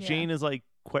Daria. Like, Jane is, like,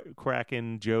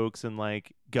 cracking jokes and,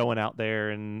 like, going out there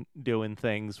and doing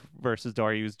things versus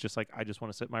Daria who's just like, I just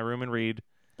want to sit in my room and read.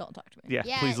 Don't talk to me.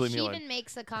 Yeah, please leave me alone. She even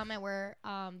makes a comment where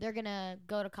they're going to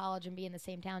go to college and be in the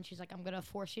same town. She's like, I'm going to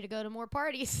force you to go to more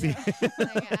parties.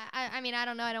 I mean, I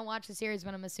don't know. I don't watch the series,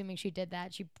 but I'm assuming she did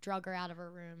that. She drug her out of her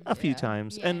room. A few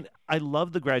times. Yeah. And I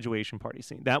love the graduation party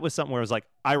scene. That was something where I was like,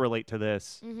 I relate to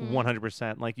this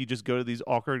 100%. Like, you just go to these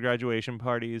awkward graduation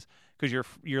parties because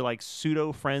you're like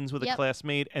pseudo friends with a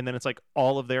classmate, and then it's like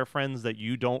all of their friends that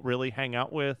you don't really hang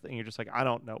out with, and you're just like, I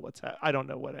don't know I don't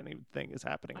know what anything is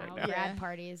happening right now. Grad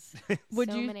parties.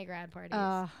 Many grad parties.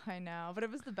 I know, but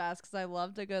it was the best because I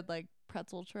loved a good like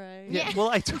pretzel tray. Yeah. Well,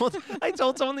 I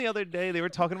told someone the other day, they were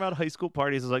talking about high school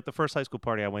parties. It was like the first high school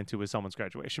party I went to was someone's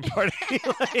graduation party.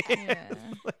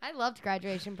 I loved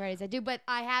graduation parties. I do, but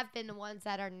I have been the ones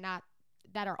that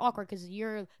are awkward because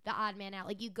you're the odd man out.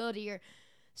 Like, you go to your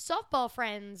softball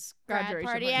friend's grad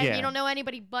party and you don't know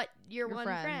anybody but your one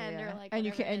friend or like,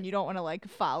 and you don't want to like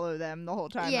follow them the whole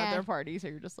time at their party, so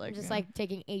you're just like like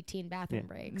taking 18 bathroom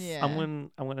breaks.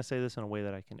 I'm gonna say this in a way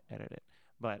that I can edit it,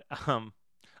 but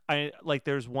I like,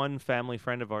 there's one family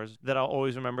friend of ours that I'll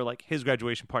always remember, like, his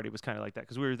graduation party was kind of like that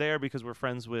because we were there because we're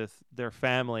friends with their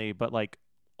family, but like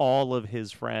all of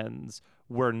his friends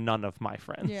were none of my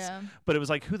friends. Yeah. But it was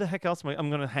like, who the heck else am I'm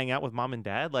going to hang out with mom and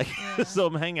dad? Like, so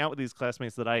I'm hanging out with these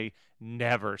classmates that I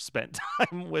never spent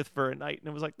time with for a night. And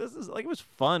it was like, this is like, it was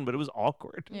fun, but it was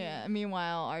awkward. Yeah.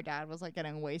 Meanwhile, our dad was like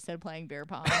getting wasted playing beer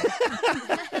pong.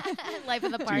 Life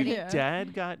of the party. Dude,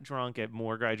 Dad got drunk at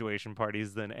more graduation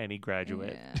parties than any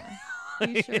graduate. Yeah.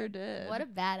 He sure did. What a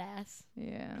badass.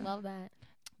 Yeah. Love that.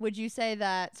 Would you say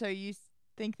that, so you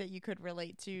think that you could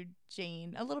relate to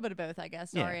Jane, a little bit of both, I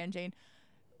guess, Daria and Jane.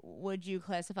 Would you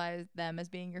classify them as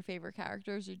being your favorite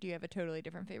characters, or do you have a totally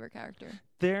different favorite character?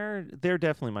 They're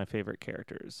definitely my favorite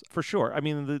characters, for sure. I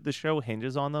mean, the show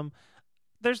hinges on them.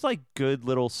 There's like good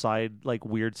little side, like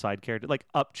weird side character. Like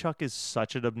Upchuck is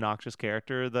such an obnoxious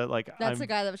character that like that's the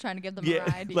guy that was trying to give them a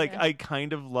ride. Like I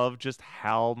kind of love just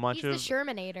how much He's the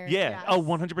Shermanator. Yeah. Yes. Oh,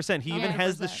 100%. He even 100%.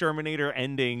 has the Shermanator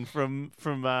ending from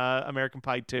American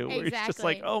Pie 2, where he's just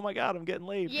like, Exactly. oh my god, I'm getting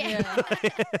laid. Yeah.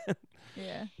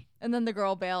 Yeah. And then the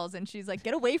girl bails and she's like,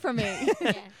 get away from me.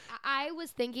 Yeah. I was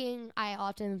thinking, I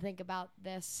often think about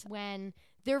this when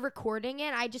they're recording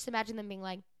it. I just imagine them being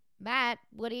like, Matt,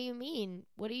 what do you mean?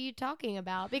 What are you talking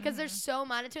about? Because they're so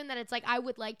monotone that it's like, I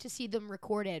would like to see them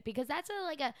record it, because that's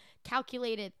a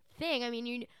calculated thing. I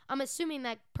mean, I'm assuming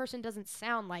that person doesn't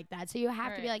sound like that. So you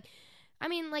have to be like, I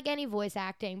mean, like any voice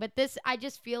acting, but this, I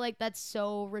just feel like that's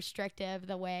so restrictive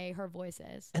the way her voice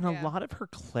is. And a lot of her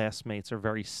classmates are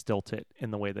very stilted in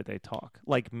the way that they talk.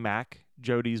 Like Mac,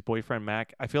 Jodie's boyfriend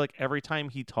Mac, I feel like every time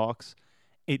he talks,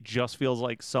 it just feels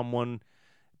like someone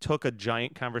took a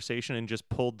giant conversation and just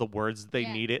pulled the words that they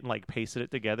needed and like pasted it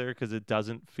together, because it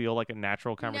doesn't feel like a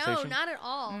natural conversation. No, not at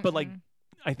all. But like,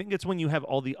 I think it's when you have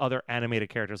all the other animated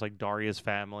characters like Daria's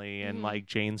family and like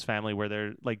Jane's family, where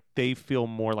they're like, they feel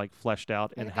more like fleshed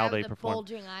out in how they perform.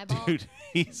 Bulging eyeball. Dude,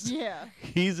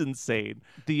 he's insane.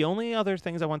 The only other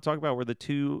things I want to talk about were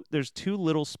there's two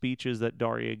little speeches that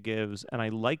Daria gives, and I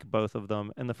like both of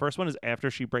them. And the first one is after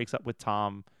she breaks up with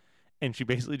Tom, and she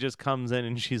basically just comes in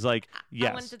and she's like,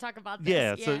 yes. I wanted to talk about this.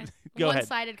 Yeah, so go ahead.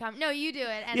 One-sided No, you do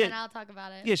it, and then I'll talk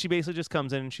about it. Yeah, she basically just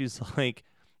comes in and she's like,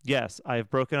 yes, I've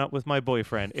broken up with my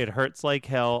boyfriend. It hurts like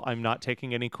hell. I'm not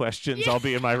taking any questions. I'll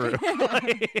be in my room.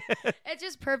 It's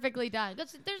just perfectly done.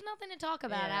 There's nothing to talk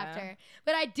about after.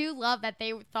 But I do love that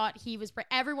they thought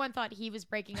everyone thought he was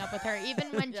breaking up with her. Even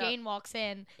when Jane walks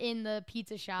in the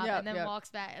pizza shop and then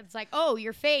walks back, it's like, oh,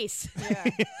 your face.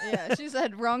 Yeah. She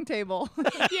said, wrong table.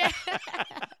 Yeah.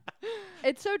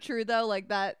 It's so true, though. Like,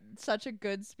 that's such a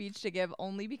good speech to give,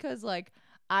 only because, like,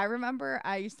 I remember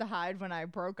I used to hide when I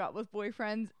broke up with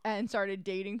boyfriends and started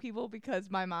dating people,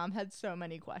 because my mom had so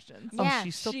many questions. Yeah. Oh,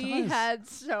 she still She does. had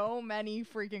so many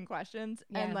freaking questions.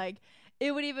 Yeah. And, like,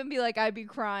 it would even be like, I'd be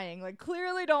crying. Like,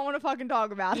 clearly don't want to fucking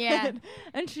talk about it.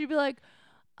 And she'd be like,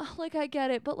 oh, like, I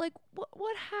get it. But, like,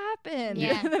 what happened?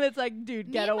 Yeah. And then it's like,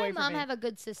 dude, get away from me. My mom have a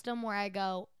good system where I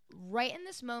go, right in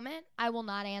this moment, I will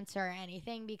not answer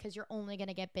anything, because you're only going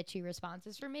to get bitchy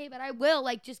responses from me. But I will,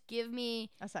 like, just give me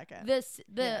a second.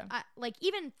 Like,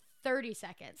 even 30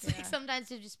 seconds. Like, sometimes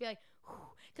to just be like,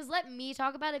 because let me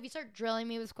talk about it. If you start drilling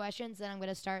me with questions, then I'm going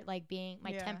to start, like,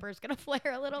 my temper's going to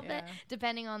flare a little bit,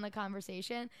 depending on the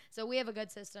conversation. So we have a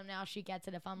good system now. She gets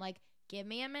it. If I'm like, give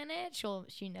me a minute,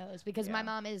 she knows, because my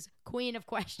mom is queen of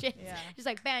questions. She's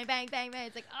like, bang, bang, bang, bang.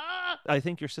 It's like, ah. I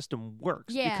think your system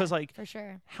works. Yeah, because, like, for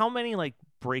sure. How many, like,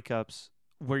 breakups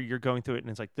where you're going through it and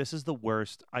it's like, this is the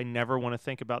worst. I never want to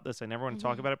think about this. I never want to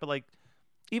talk about it. But, like,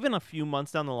 even a few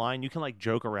months down the line, you can, like,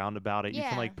 joke around about it. You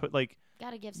can, like, put, like...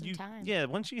 Gotta give some time. Yeah,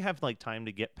 once you have, like, time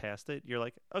to get past it, you're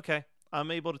like, okay, I'm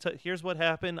able to here's what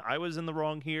happened. I was in the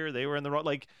wrong here. They were in the wrong.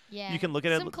 Like, you can look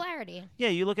at some clarity. Yeah,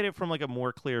 you look at it from, like, a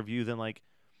more clear view than, like,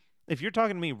 if you're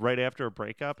talking to me right after a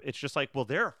breakup, it's just like, well,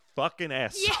 they're a fucking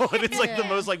asshole. And it's like the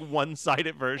most like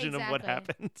one-sided version of what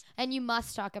happened. And you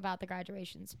must talk about the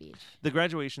graduation speech. The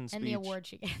graduation speech. And the award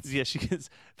she gets. Yeah, she gets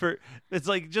it's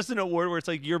like just an award where it's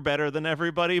like, you're better than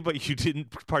everybody, but you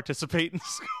didn't participate in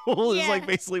school is like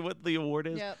basically what the award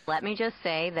is. Yep. Let me just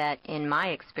say that in my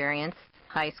experience,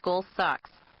 high school sucks.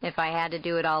 If I had to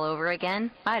do it all over again,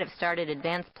 I'd have started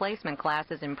advanced placement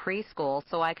classes in preschool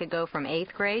so I could go from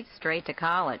 8th grade straight to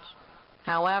college.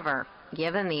 However,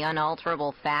 given the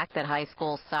unalterable fact that high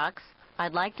school sucks,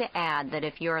 I'd like to add that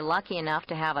if you're lucky enough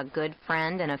to have a good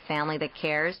friend and a family that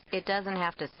cares, it doesn't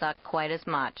have to suck quite as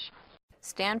much.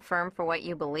 Stand firm for what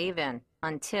you believe in,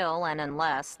 until and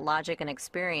unless logic and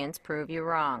experience prove you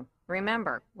wrong.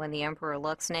 Remember, when the emperor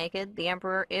looks naked, the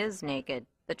emperor is naked.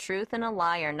 The truth and a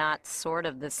lie are not sort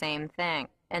of the same thing,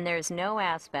 and there's no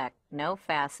aspect, no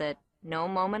facet, no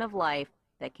moment of life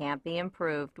that can't be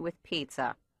improved with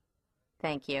pizza.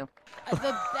 Thank you.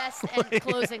 The best and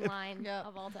closing line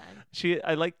of all time.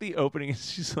 I like the opening.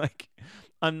 She's like,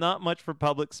 I'm not much for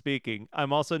public speaking.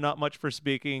 I'm also not much for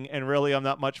speaking, and really I'm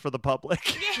not much for the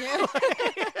public.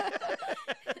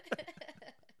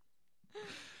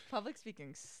 Public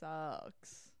speaking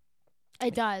sucks.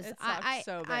 It does. It sucks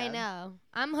so I bad. know.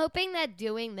 I'm hoping that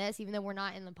doing this, even though we're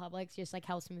not in the public, just like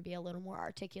helps me be a little more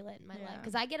articulate in my life.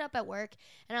 Because I get up at work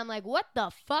and I'm like, what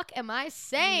the fuck am I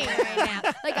saying right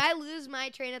now? Like, I lose my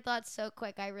train of thought so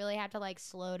quick. I really have to like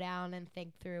slow down and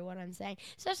think through what I'm saying.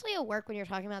 Especially at work when you're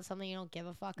talking about something you don't give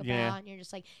a fuck about and you're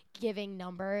just like giving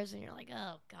numbers and you're like,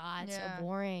 oh God, so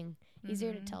boring.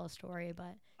 Easier to tell a story,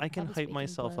 but I can public hype speaking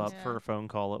myself blows. up for a phone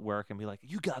call at work and be like,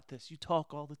 you got this. You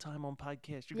talk all the time on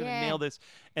podcasts. You're going to nail this.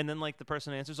 And then like the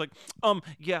person answers like,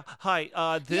 yeah,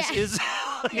 hi, this is.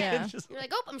 Yeah. You're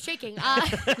like, oh, I'm shaking.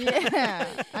 Yeah,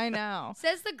 I know.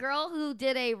 Says the girl who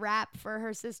did a rap for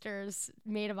her sister's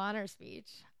maid of honor speech.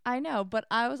 I know, but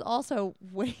I was also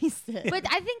wasted. But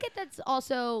I think that's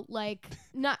also like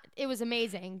it was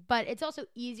amazing, but it's also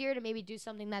easier to maybe do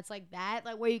something that's like that,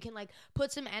 like where you can like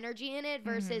put some energy in it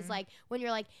versus like when you're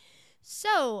like,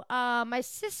 so my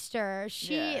sister,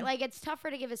 she like, it's tougher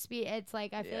to give a speech. It's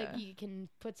like, I feel like you can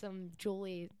put some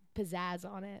Julie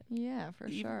pizzazz on it. Yeah, for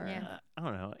sure. Yeah. I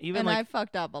don't know. Even And like I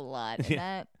fucked up a lot in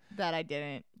that I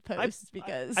didn't post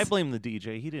because I blame the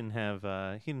DJ. He didn't have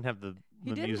the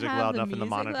music have loud the enough in the music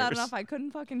monitors. loud enough. I couldn't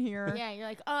fucking hear. Yeah, you're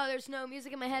like, oh, there's no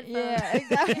music in my headphones. Yeah,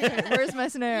 exactly. Where's my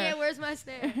snare? Yeah, where's my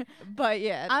snare? But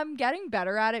yeah, I'm getting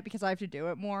better at it because I have to do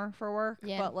it more for work.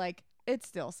 Yeah. But like, it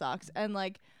still sucks. And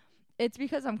like, it's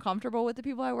because I'm comfortable with the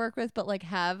people I work with. But like,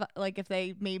 if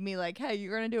they made me like, hey,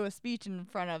 you're gonna do a speech in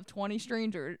front of 20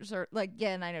 strangers, or like, yeah,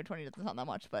 and I know 20 doesn't sound that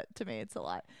much, but to me, it's a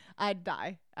lot. I'd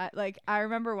die. I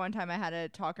remember one time I had to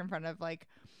talk in front of like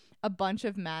a bunch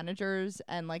of managers,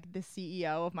 and like the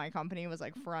CEO of my company was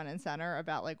like front and center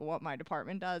about like what my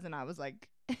department does, and I was like,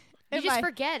 you just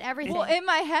forget everything. well, in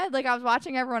my head, like I was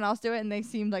watching everyone else do it, and they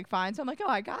seemed like fine, so I'm like, oh,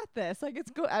 I got this. Like, it's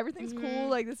good. Everything's cool.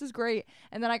 Like, this is great.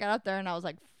 And then I got up there, and I was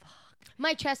like, fuck.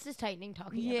 My chest is tightening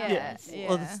talking about Yeah. this. Yeah.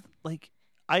 Well, it's like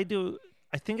I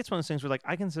think it's one of those things where like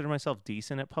I consider myself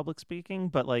decent at public speaking,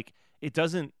 but like it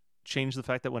doesn't change the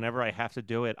fact that whenever I have to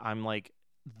do it, I'm like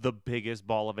the biggest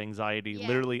ball of anxiety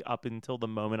literally up until the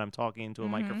moment I'm talking into a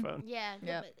microphone. Yeah,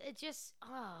 Yep. but it just,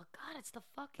 oh God, it's the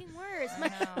fucking worst.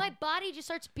 My body just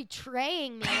starts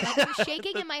betraying me. Like, I'm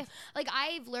shaking in my, like,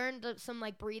 I've learned some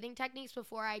like breathing techniques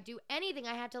before I do anything.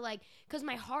 I have to like, because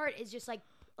my heart is just like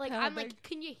I'm like,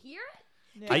 can you hear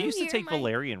it? I used to take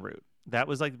Valerian root. That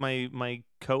was like my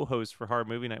co-host for Horror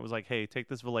Movie Night was like, hey, take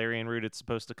this Valerian root. It's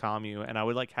supposed to calm you. And I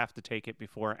would like have to take it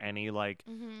before any like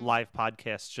live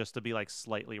podcasts just to be like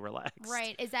slightly relaxed.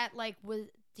 Right. Is that like,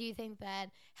 do you think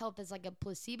that helped as like a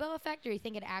placebo effect, or do you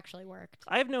think it actually worked?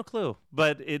 I have no clue,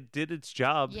 but it did its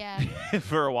job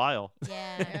for a while.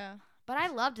 Yeah. But I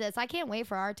loved this. I can't wait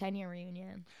for our 10-year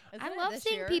reunion. I love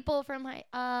seeing people from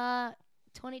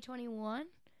 2021,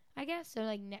 I guess. So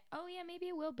like, oh yeah, maybe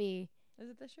it will be. Is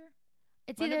it this year?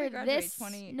 It's When did we either graduate? this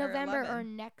 20 or November 11? or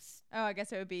next. Oh, I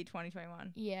guess it would be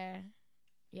 2021. Yeah.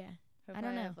 Hope I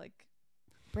don't know. have, like,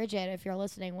 Bridget, if you're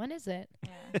listening, when is it?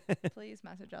 yeah. Please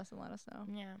message us and let us know.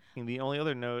 Yeah. And the only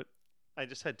other note, I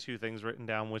just had two things written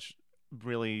down, which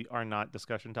really are not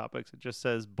discussion topics. It just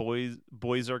says Boys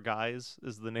Are Guys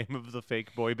is the name of the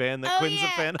fake boy band that Quinn's a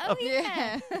fan of. Oh,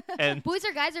 yeah. And Boys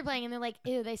Are Guys are playing, and they're like,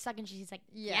 ew, they suck. And she's like,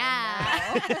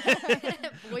 Yeah,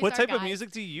 Boys what Are type of Guys.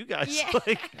 music do you guys Yeah.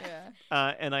 like?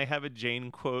 Yeah. And I have a Jane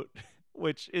quote,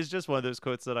 which is just one of those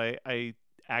quotes that I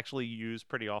actually use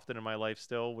pretty often in my life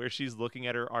still, where she's looking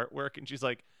at her artwork and she's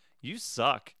like, you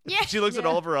suck. Yeah. She looks at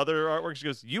all of her other artwork. She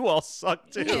goes, you all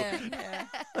suck too. Yeah.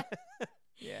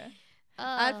 Yeah.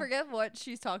 I forget what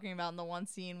she's talking about in the one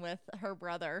scene with her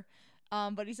brother.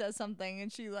 But he says something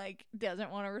and she like doesn't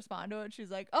want to respond to it.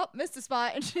 She's like, oh, missed a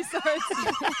spot. And she starts.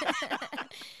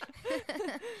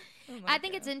 I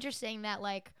think it's interesting that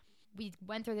like we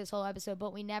went through this whole episode,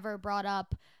 but we never brought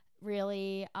up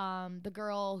really the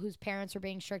girl whose parents were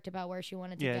being strict about where she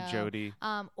wanted to go. Yeah, Jody.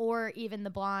 Or even the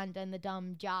blonde and the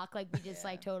dumb jock. Like we just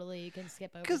like totally can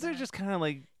skip over. Because they're just kind of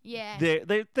like, yeah.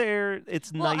 They're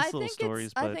it's Well, nice little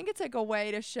stories. But I think it's like a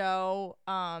way to show,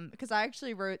 because I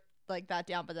actually wrote like that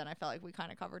down, but then I felt like we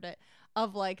kind of covered it,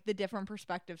 of like the different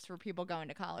perspectives for people going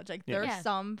to college. Like there's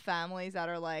some families that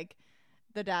are like,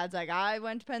 the dad's like, I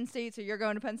went to Penn State, so you're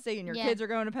going to Penn State, and your kids are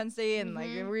going to Penn State, and like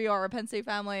we are a Penn State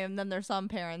family. And then there's some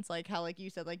parents like how like you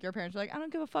said, like your parents are like, I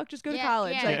don't give a fuck, just go to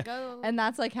college. Like, go. and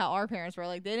that's like how our parents were.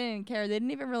 Like they didn't care. They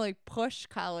didn't even really push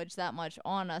college that much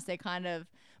on us. They kind of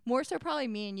more so probably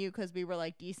me and you because we were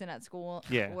like decent at school.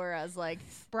 Yeah. Whereas like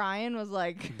Brian was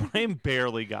like Brian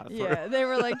barely got through. yeah, they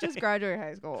were like just graduate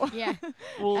high school. Yeah.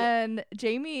 Well, And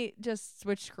Jamie just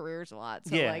switched careers a lot.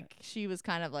 So Yeah. like she was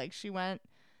kind of like she went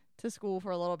to school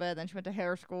for a little bit, then she went to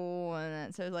hair school, and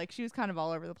then, so like she was kind of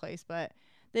all over the place. But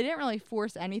they didn't really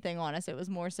force anything on us. It was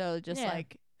more so just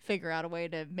like figure out a way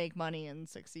to make money and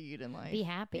succeed in life. Be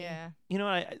happy. Yeah. You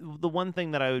know, the one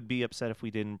thing that I would be upset if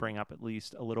we didn't bring up at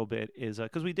least a little bit is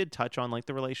because we did touch on like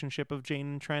the relationship of Jane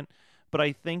and Trent, but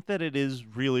I think that it is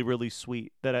really, really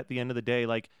sweet that at the end of the day,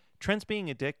 like Trent's being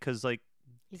a dick because like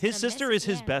his sister is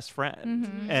his best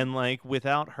friend, and like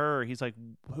without her, he's like,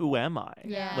 who am I?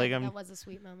 Yeah, like that was a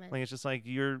sweet moment. Like it's just like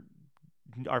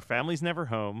our family's never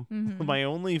home. My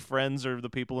only friends are the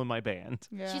people in my band.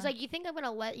 Yeah. She's like, you think I'm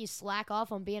gonna let you slack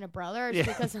off on being a brother just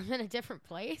because I'm in a different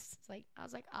place? It's like I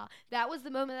was like, that was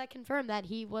the moment that confirmed that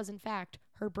he was in fact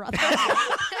her brother.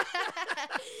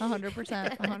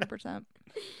 100%.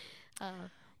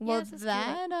 Well,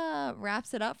 that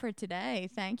wraps it up for today.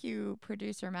 Thank you,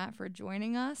 producer Matt, for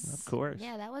joining us. Of course.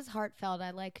 Yeah, that was heartfelt.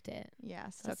 I liked it.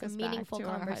 Yes, That's took us some meaningful back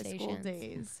to our high school conversations.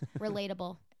 days.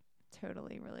 Relatable.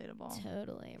 Totally relatable.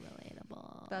 Totally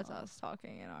relatable. That's us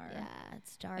talking in our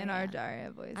it's Daria. in our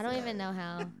Daria voice. I don't even know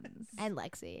how. And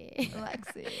Lexi.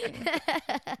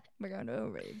 We're going to a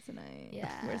rave tonight.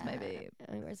 Yeah. Where's my babe?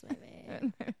 Where's my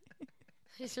babe?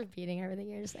 Just repeating everything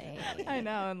you're saying. I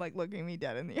know, and like looking me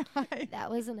dead in the eye.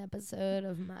 That was an episode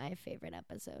of my favorite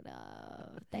episode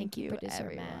of. Thank you, producer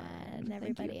everyone. Matt, and Thank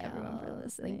everybody you, else. everyone, for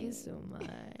listening. Thank you so much.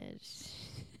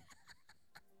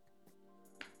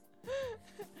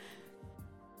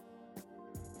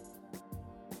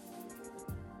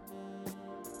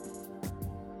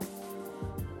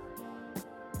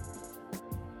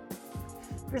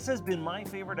 This has been My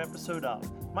Favorite Episode Of.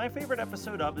 My Favorite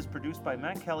Episode Of is produced by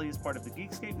Matt Kelly as part of the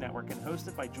Geekscape Network and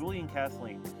hosted by Julie and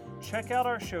Kathleen. Check out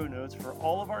our show notes for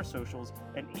all of our socials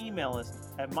and email us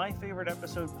at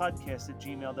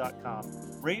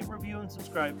myfavoriteepisodepodcast@gmail.com. Rate, review, and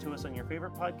subscribe to us on your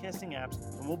favorite podcasting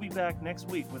apps, and we'll be back next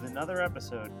week with another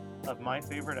episode of My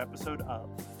Favorite Episode Of.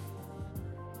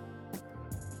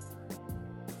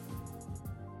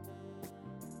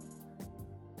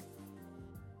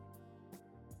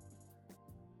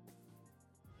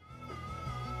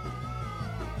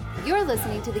 You're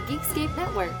listening to the Geekscape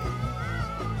Network.